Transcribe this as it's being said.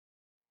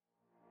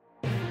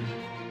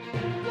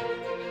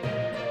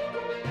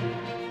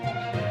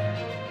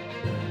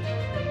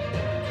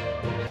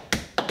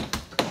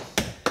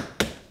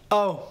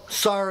Oh,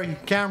 sorry,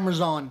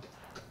 camera's on.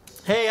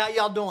 Hey, how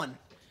y'all doing?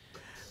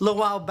 A little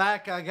while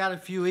back, I got a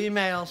few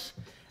emails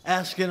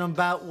asking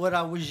about what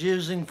I was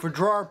using for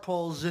drawer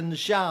pulls in the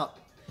shop.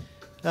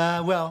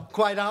 Well,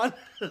 quite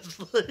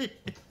honestly,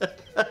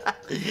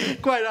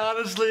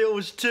 it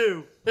was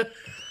two.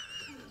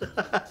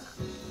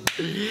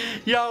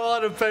 Y'all ought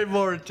to pay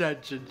more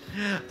attention.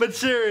 But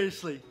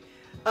seriously,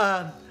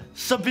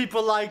 some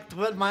people liked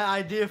what my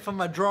idea for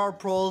my drawer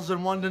pulls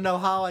and wanted to know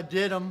how I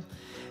did them.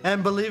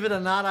 And believe it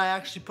or not, I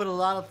actually put a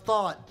lot of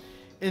thought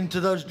into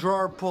those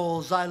drawer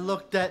pulls. I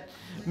looked at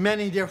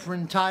many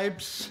different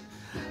types.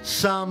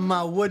 Some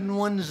wooden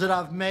ones that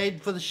I've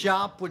made for the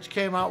shop, which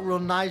came out real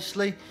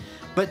nicely,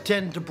 but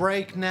tend to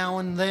break now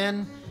and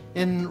then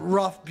in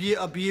rough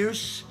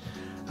abuse.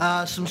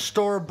 Some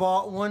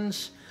store-bought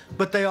ones,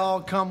 but they all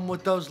come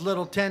with those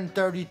little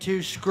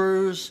 1032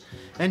 screws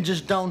and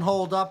just don't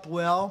hold up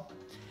well.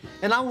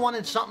 And I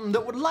wanted something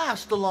that would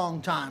last a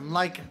long time,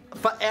 like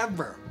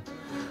forever.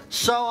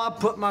 So I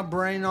put my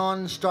brain on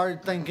and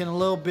started thinking a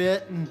little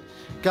bit and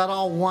got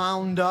all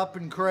wound up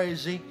and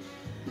crazy.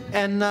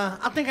 And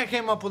I think I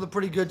came up with a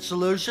pretty good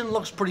solution.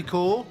 Looks pretty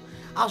cool.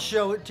 I'll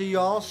show it to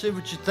y'all, see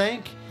what you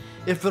think,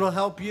 if it'll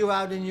help you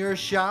out in your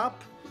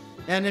shop.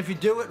 And if you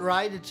do it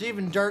right, it's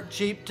even dirt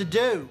cheap to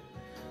do.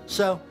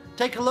 So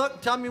take a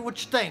look, tell me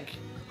what you think.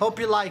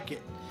 Hope you like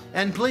it.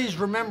 And please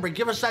remember,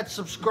 give us that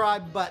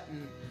subscribe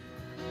button.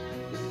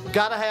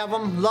 Gotta have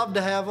them, love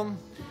to have them.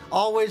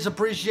 Always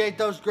appreciate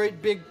those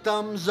great big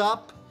thumbs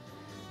up.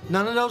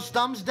 None of those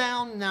thumbs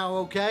down now,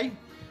 okay?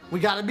 We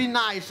gotta be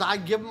nice. I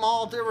give them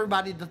all to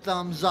everybody the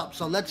thumbs up,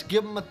 so let's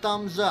give them a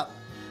thumbs up.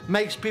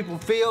 Makes people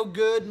feel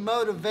good,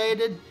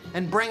 motivated,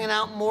 and bringing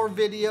out more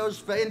videos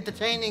for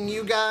entertaining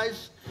you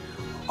guys,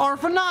 or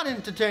for not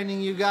entertaining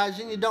you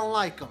guys and you don't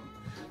like them.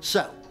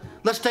 So,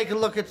 let's take a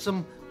look at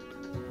some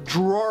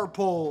drawer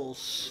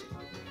pulls.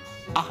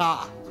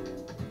 Aha!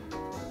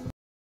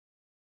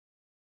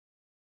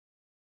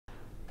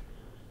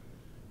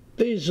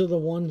 These are the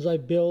ones I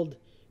build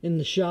in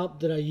the shop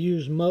that I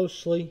use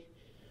mostly.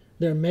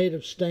 They're made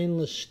of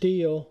stainless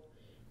steel,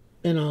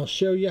 and I'll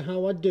show you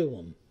how I do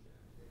them.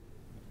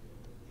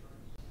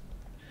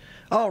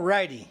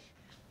 Alrighty,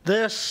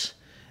 this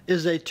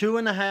is a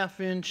 2.5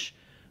 inch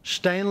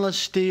stainless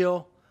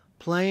steel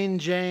plain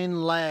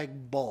Jane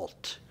lag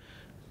bolt.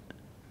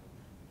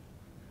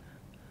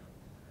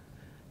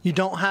 You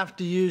don't have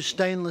to use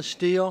stainless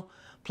steel.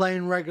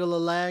 Plain regular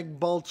lag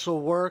bolts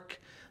will work.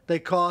 They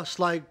cost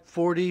like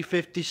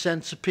 40-50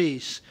 cents a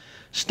piece.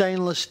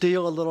 Stainless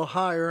steel a little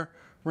higher,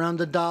 around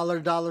 $1,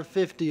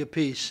 $1.50 a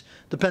piece,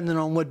 depending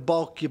on what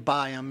bulk you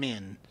buy them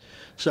in.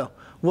 So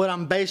what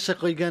I'm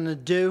basically going to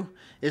do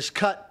is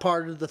cut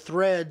part of the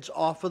threads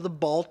off of the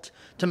bolt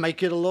to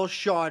make it a little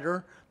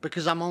shorter,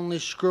 because I'm only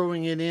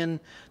screwing it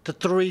in to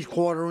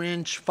 3/4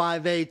 inch,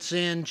 5/8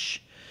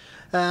 inch,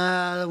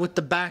 with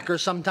the backer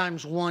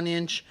sometimes 1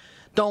 inch.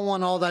 Don't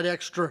want all that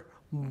extra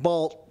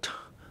bolt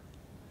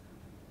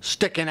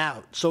sticking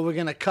out, so we're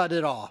going to cut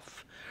it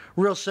off.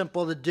 Real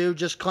simple to do,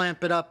 just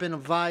clamp it up in a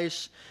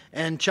vise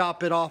and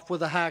chop it off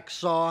with a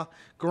hacksaw,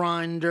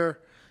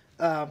 grinder.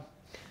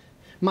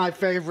 My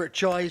favorite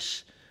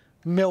choice,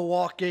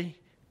 Milwaukee.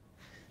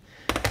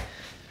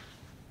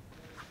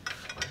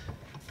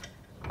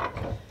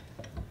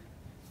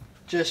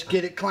 Just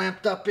get it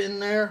clamped up in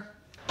there,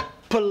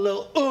 put a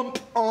little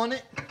oomph on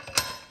it.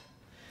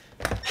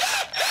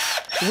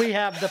 We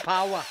have the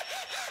power.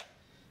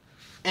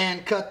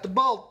 And cut the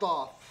bolt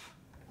off.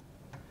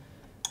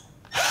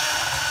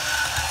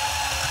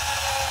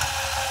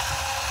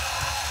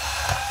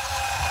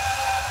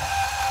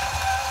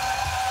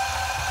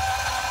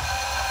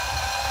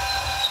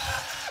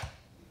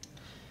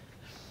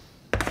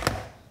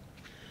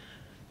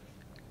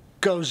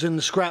 Goes in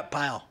the scrap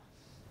pile.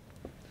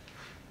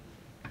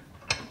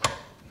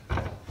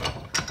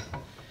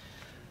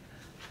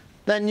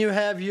 Then you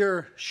have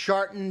your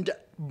shortened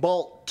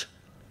bolt.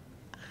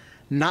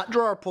 Not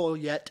drawer pull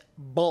yet,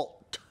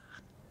 bolt.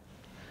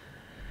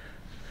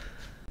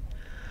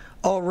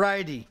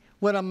 Alrighty,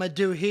 what I'm going to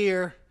do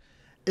here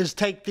is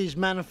take these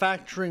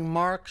manufacturing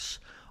marks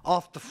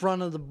off the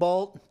front of the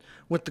bolt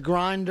with the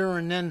grinder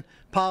and then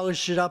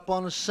polish it up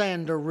on a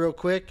sander real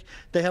quick.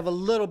 They have a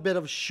little bit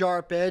of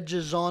sharp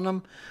edges on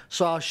them,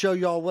 so I'll show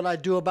y'all what I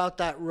do about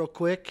that real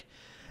quick.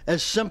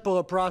 As simple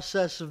a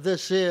process of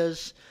this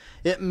is,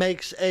 it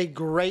makes a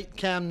great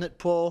cabinet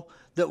pull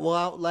that will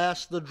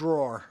outlast the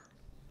drawer.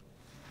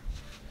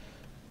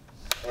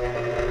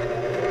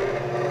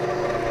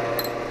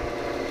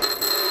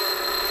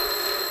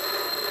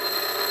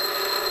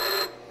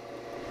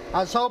 I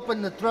was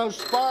hoping to throw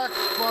sparks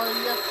for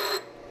you,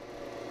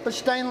 but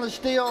stainless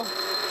steel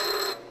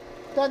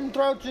doesn't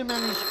throw too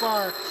many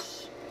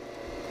sparks.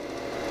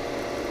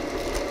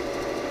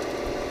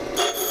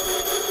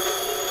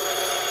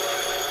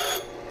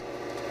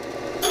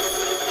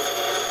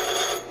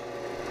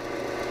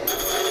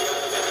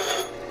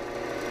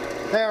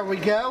 There we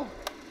go.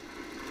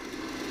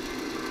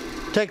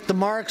 Take the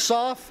marks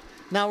off.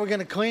 Now we're going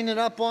to clean it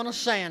up on a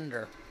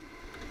sander.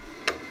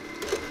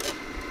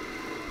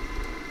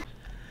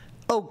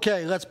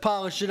 Okay, let's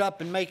polish it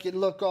up and make it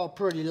look all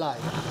pretty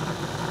like.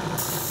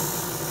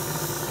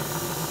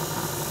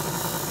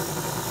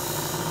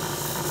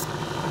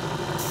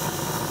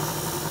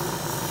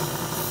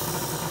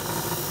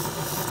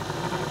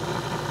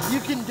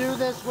 You can do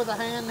this with a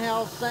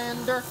handheld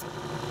sander.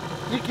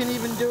 You can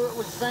even do it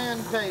with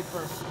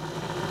sandpaper.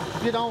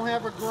 If you don't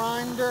have a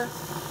grinder,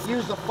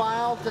 use a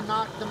file to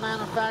knock the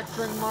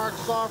manufacturing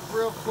marks off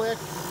real quick.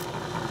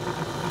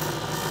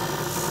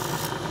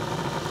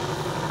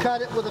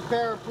 Cut it with a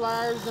pair of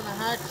pliers and a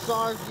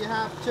hacksaw if you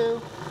have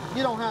to.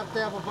 You don't have to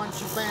have a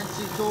bunch of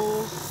fancy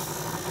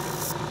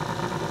tools.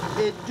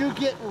 It do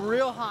get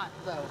real hot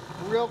though,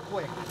 real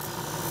quick.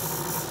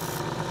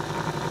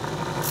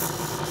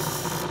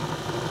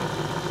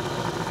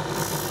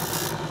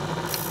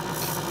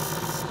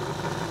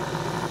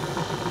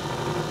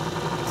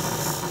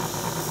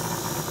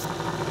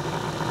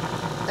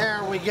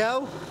 There we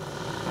go.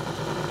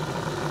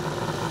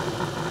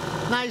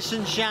 Nice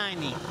and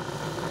shiny.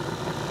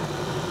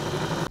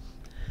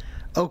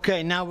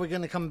 Okay, now we're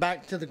going to come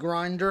back to the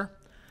grinder.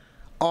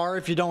 Or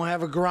if you don't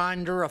have a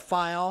grinder, a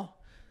file.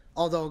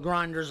 Although a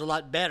grinder is a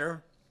lot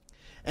better.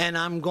 And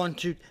I'm going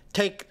to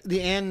take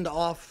the end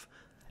off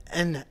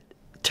and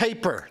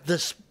taper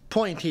this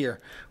point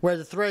here where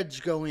the threads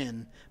go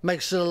in.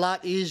 Makes it a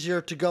lot easier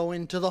to go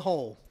into the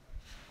hole.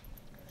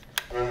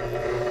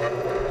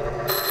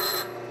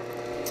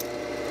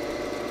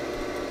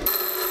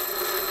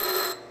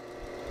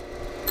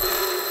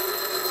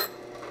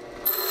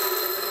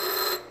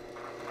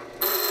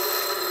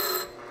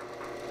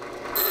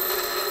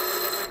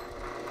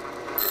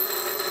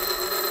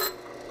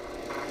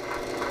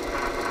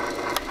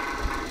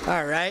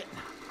 Alright,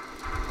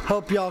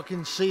 hope y'all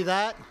can see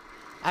that.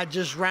 I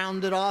just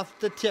rounded off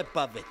the tip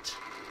of it.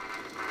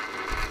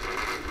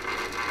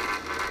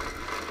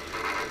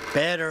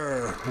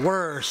 Better,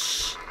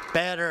 worse,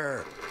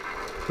 better,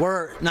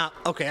 worse. No,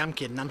 okay, I'm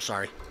kidding, I'm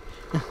sorry.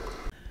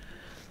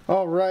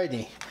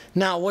 Alrighty,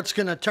 now what's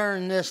going to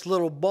turn this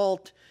little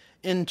bolt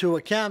into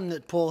a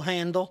cabinet pull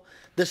handle?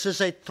 This is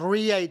a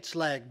 3/8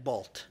 lag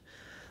bolt.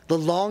 The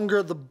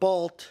longer the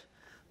bolt,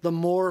 the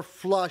more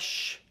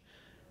flush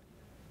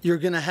you're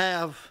going to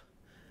have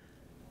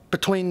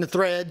between the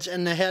threads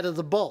and the head of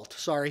the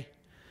bolt,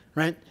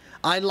 right?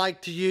 I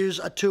like to use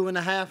a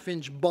 2.5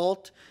 inch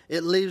bolt.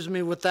 It leaves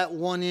me with that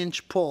 1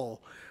 inch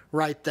pull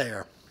right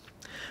there.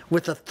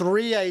 With a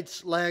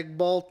 3/8 lag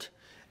bolt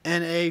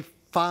and a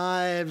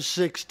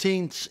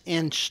 5/16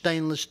 inch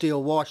stainless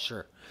steel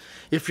washer.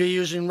 If you're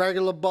using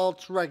regular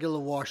bolts, regular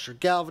washer.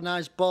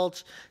 Galvanized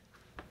bolts,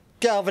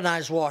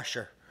 galvanized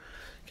washer.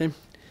 Okay.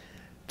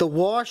 The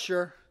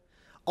washer,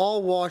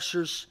 all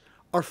washers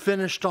are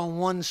finished on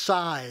one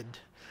side.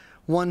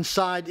 One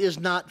side is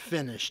not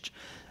finished.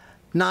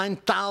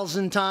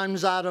 9,000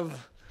 times out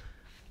of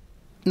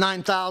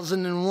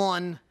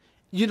 9,001,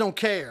 you don't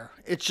care.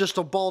 It's just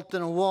a bolt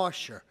and a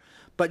washer.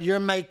 But you're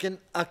making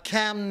a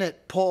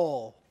cabinet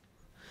pull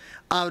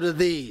out of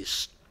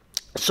these.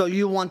 So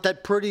you want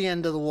that pretty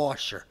end of the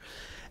washer.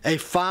 A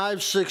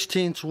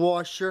 5/16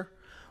 washer,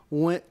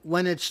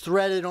 when it's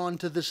threaded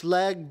onto this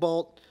lag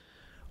bolt,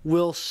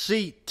 will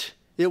seat.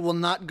 It will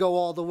not go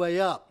all the way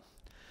up,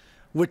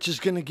 which is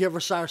going to give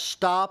us our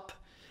stop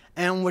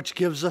and which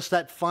gives us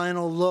that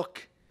final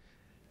look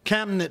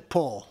cabinet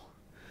pull.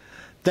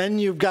 Then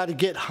you've got to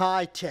get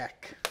high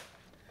tech.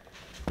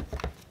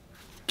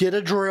 Get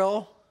a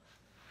drill,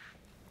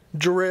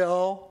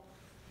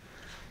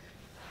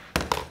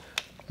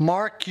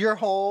 mark your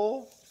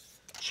hole,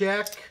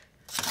 check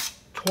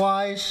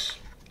twice,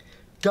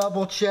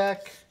 double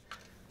check,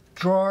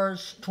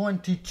 drawers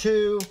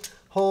 22,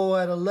 hole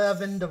at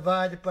 11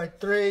 divided by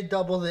 3,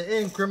 double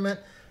the increment,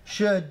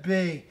 should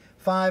be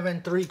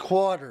 5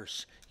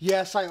 3/4.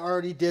 Yes, I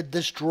already did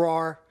this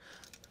drawer,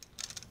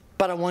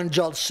 but I wanted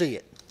y'all to see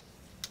it.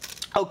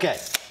 Okay,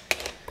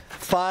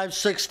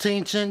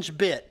 5/16 inch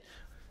bit.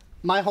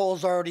 My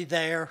hole's already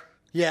there,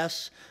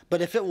 yes,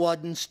 but if it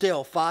wasn't,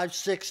 still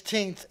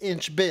 5/16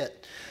 inch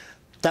bit.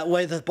 That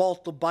way the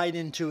bolt will bite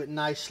into it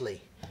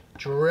nicely.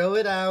 Drill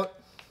it out.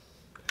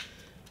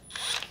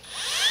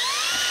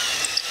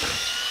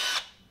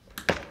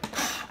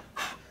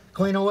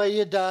 Clean away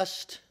your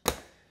dust.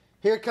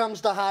 Here comes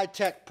the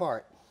high-tech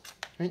part.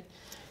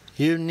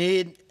 You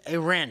need a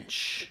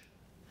wrench.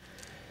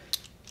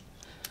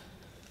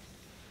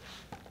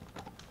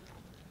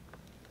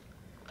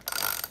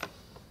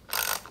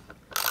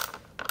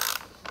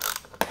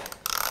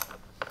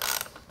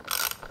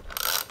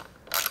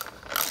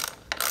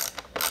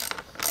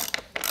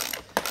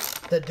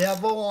 The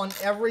devil on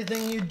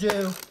everything you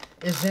do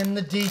is in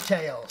the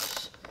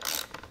details.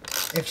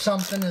 If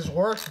something is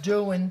worth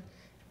doing,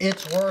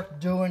 it's worth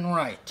doing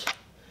right.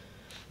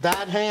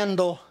 That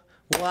handle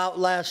will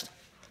outlast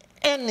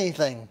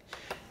anything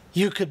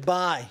you could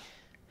buy.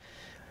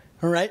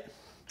 All right?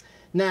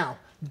 Now,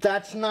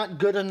 that's not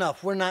good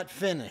enough. We're not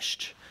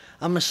finished.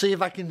 I'm going to see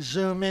if I can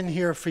zoom in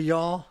here for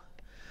y'all.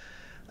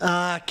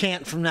 I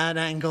can't from that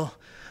angle.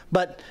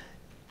 But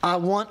I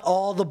want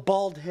all the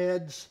bolt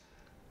heads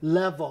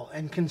level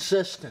and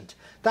consistent.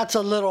 That's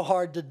a little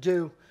hard to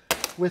do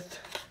with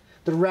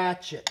the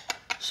ratchet.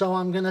 So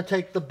I'm going to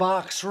take the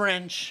box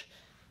wrench,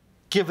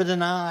 give it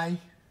an eye,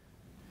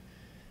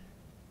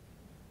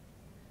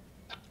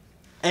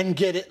 and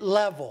get it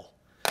level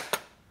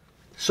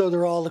so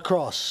they're all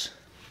across.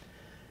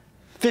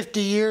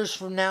 50 years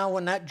from now,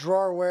 when that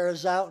drawer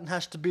wears out and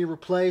has to be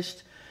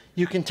replaced,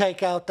 you can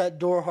take out that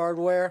door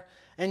hardware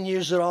and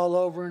use it all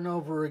over and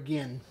over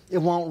again. It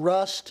won't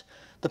rust,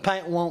 the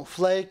paint won't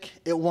flake,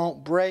 it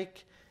won't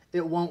break,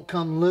 it won't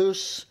come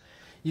loose.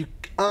 You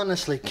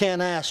honestly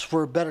can't ask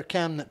for a better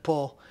cabinet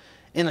pull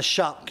in a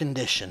shop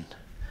condition.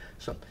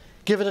 So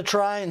give it a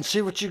try and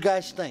see what you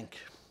guys think.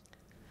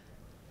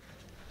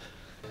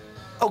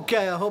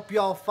 Okay, I hope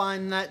y'all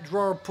find that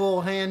drawer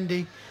pull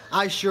handy.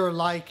 I sure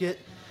like it,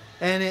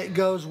 and it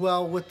goes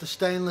well with the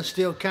stainless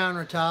steel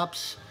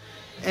countertops.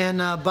 And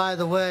by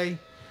the way,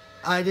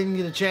 I didn't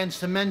get a chance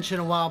to mention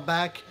a while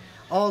back,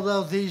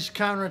 although these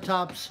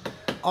countertops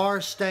are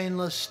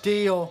stainless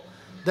steel,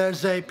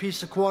 there's a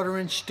piece of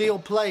 1/4-inch steel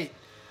plate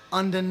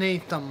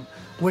underneath them,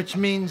 which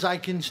means I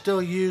can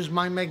still use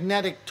my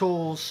magnetic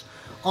tools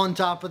on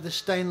top of the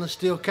stainless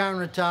steel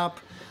countertop,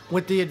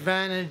 with the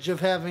advantage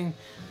of having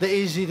the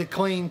easy to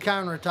clean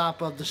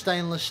countertop of the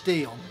stainless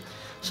steel.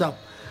 So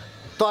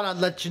thought I'd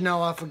let you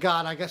know. I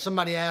forgot, I guess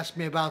somebody asked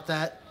me about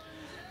that.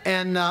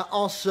 And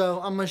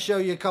also I'm going to show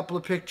you a couple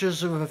of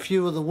pictures of a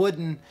few of the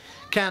wooden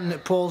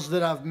cabinet pulls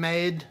that I've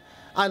made.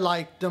 I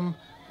liked them,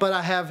 but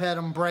I have had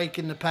them break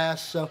in the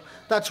past, so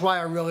that's why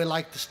I really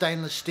like the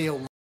stainless steel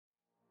one.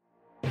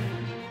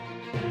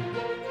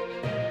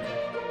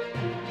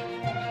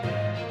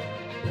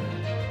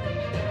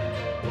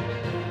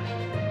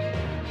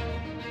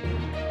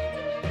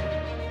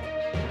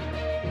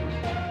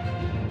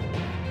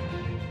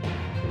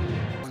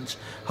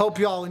 Hope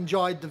y'all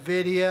enjoyed the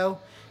video.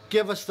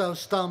 Give us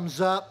those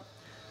thumbs up.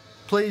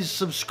 Please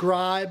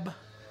subscribe.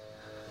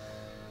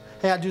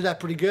 Hey, I do that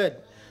pretty good.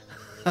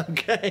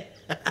 Okay.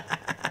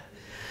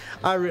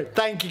 All right.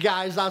 Thank you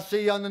guys. I'll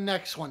see you on the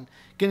next one.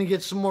 Gonna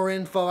get some more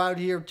info out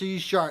here to you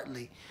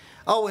shortly.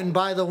 Oh, and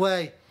by the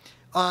way,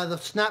 the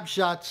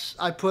snapshots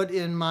I put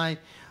in my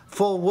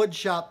full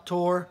woodshop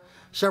tour,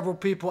 several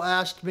people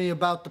asked me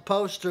about the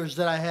posters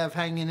that I have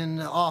hanging in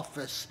the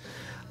office.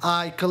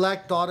 I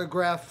collect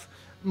autograph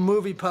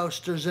movie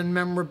posters and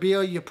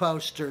memorabilia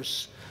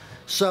posters.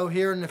 So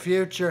here in the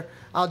future,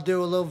 I'll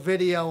do a little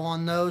video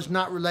on those,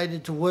 not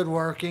related to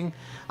woodworking.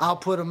 I'll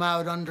put them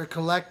out under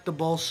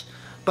collectibles.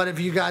 But if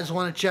you guys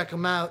want to check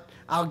them out,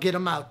 I'll get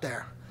them out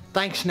there.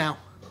 Thanks now.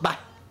 Bye.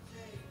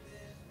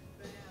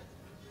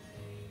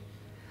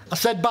 I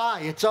said bye.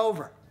 It's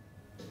over.